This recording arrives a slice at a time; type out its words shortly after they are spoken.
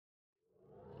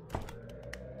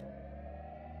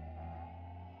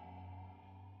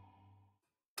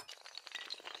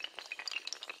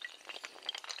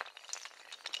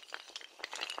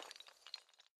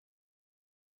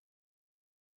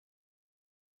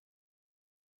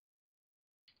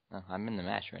No, I'm in the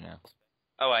match right now.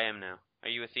 Oh, I am now. Are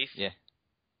you a thief? Yeah.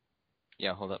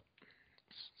 Yeah, hold up.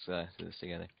 Let's do this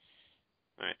together.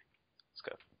 Alright. Let's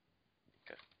go.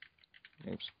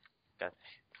 Oops. Got it.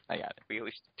 I got it. We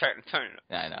always turn it up.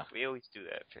 Yeah, I know. We always do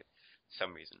that for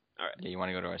some reason. Alright. Yeah, you want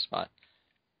to go to our spot?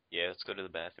 Yeah, let's go to the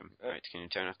bathroom. Alright, can you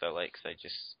turn off that light? Because I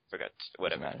just forgot.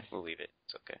 Whatever. Matter. We'll leave it.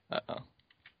 It's okay. Uh-oh.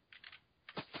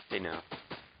 They know.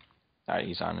 Alright,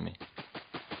 he's on to me.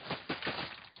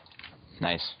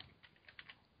 Nice.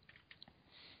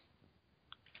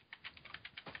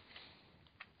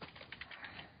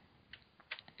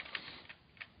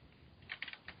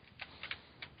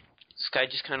 This guy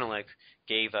just kind of like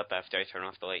gave up after I turned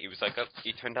off the light. He was like, oh,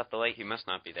 he turned off the light. He must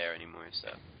not be there anymore, so.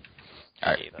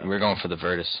 Alright, we're going for the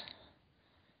Virtus.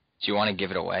 Do you want to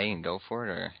give it away and go for it,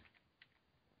 or?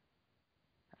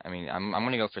 I mean, I'm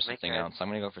gonna go for something else. I'm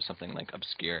gonna go for something like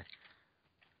obscure.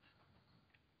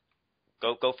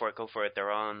 Go for it. Go for it.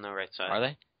 They're all on the right side. Are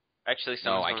they? Actually,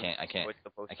 no, I can't. I can't now.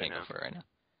 go for it right now.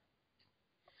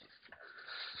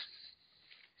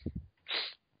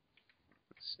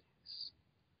 Let's see.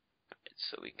 Alright,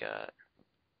 so we got.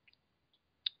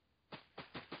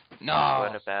 No.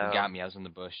 What about? You got me. I was in the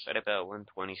bush. What about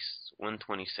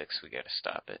 126? We gotta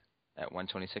stop it. At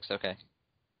 126, okay.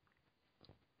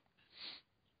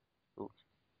 Ooh.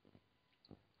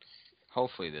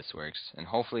 Hopefully this works, and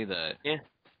hopefully the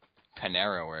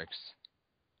Panera works.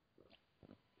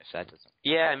 If that doesn't.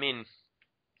 Yeah, I mean,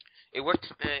 it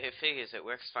works. It figures it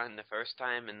works fine the first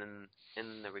time, and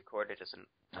then the recorder doesn't.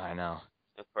 I know.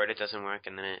 The recorder doesn't work,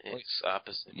 and then it's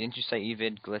opposite. Didn't you say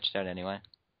evid glitched out anyway?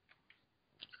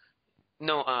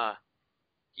 No,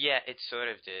 yeah, it sort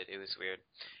of did. It was weird.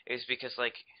 It was because,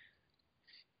 like,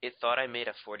 it thought I made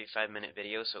a 45-minute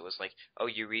video, so it was like, oh,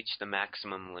 you reached the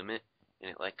maximum limit, and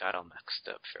it, like, got all mixed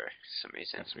up for some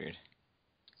reason. That's weird.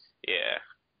 Yeah.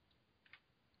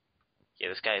 Yeah,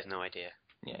 this guy has no idea.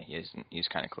 Yeah, he's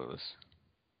kind of clueless.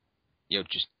 Yo,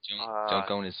 just don't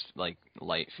go in his, like,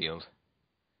 light field.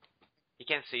 He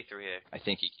can't see through here. I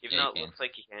think he can. Even though it looks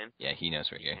like he can. Yeah, he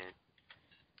knows we're here.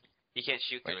 He can't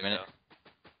shoot through Wait a minute. though.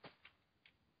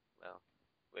 Well,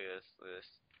 look at this.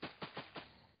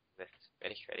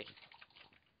 Ready?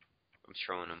 I'm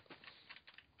throwing him.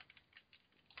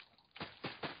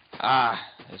 Ah,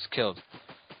 I was killed.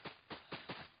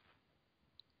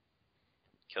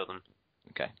 Killed him.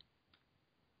 Okay.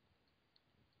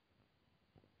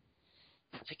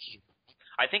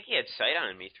 I think he had sight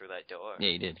on me through that door.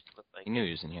 Yeah, he did. Like, he knew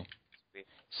he was in here.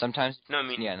 Sometimes. No, I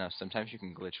mean. Yeah, no. Sometimes you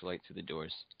can glitch light through the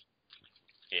doors.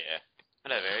 Yeah.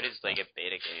 Whatever. It is like a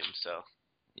beta game, so.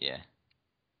 Yeah.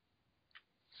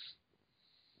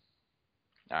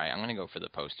 Alright, I'm gonna go for the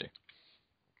poster.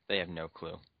 They have no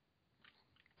clue.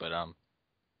 But,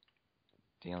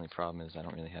 the only problem is I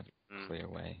don't really have a clear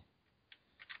way.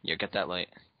 Yo, get that light.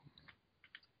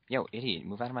 Yo, idiot,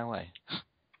 move out of my way.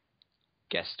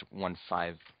 Guest 1-5.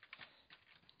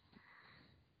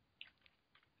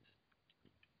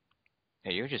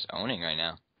 Hey, you're just owning right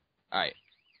now. Alright.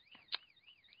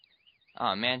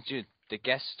 Aw, man, dude, the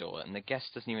guest stole it, and the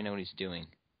guest doesn't even know what he's doing.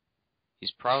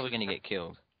 He's probably gonna get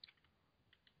killed.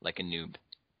 Like a noob.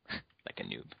 Like a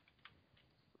noob.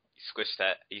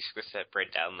 You squish that bread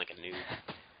down like a noob.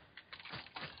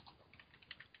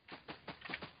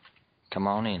 Come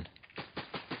on in.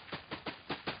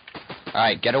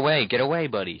 Alright, get away,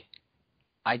 buddy.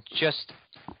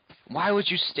 Why would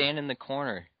you stand in the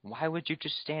corner? Why would you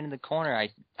just stand in the corner?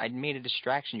 I made a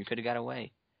distraction, you could've got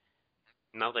away.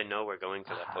 Now they know we're going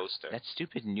for that poster. That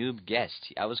stupid noob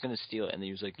guest. I was gonna steal it, and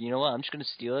he was like, you know what, I'm just gonna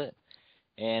steal it,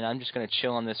 and I'm just gonna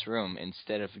chill in this room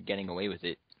instead of getting away with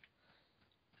it.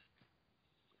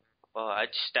 Well, I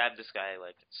just stabbed this guy,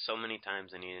 like, so many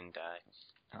times and he didn't die.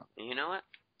 Oh. And you know what?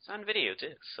 It's on video,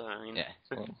 too, so, I mean... Yeah,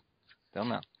 well, they'll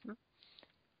know.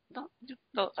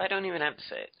 No, I don't even have to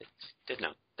say it. They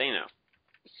know. They know.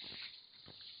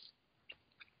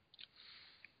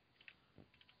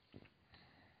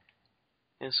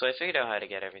 And so I figured out how to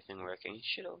get everything working. It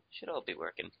should all be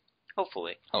working.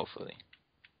 Hopefully. Hopefully.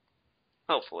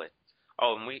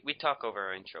 Oh, and we talk over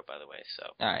our intro, by the way,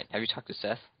 so... Alright, have you talked to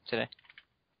Seth today?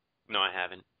 No, I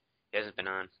haven't. He hasn't been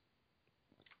on.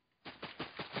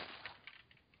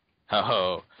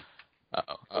 Oh.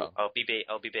 Uh-oh. I'll be bait.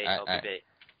 I'll be bait. I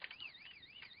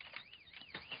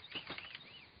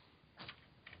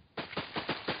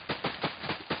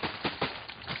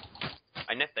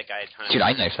knifed that guy a ton. Dude,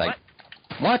 I knifed that.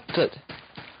 What the?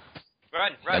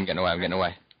 Run! I'm getting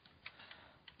away.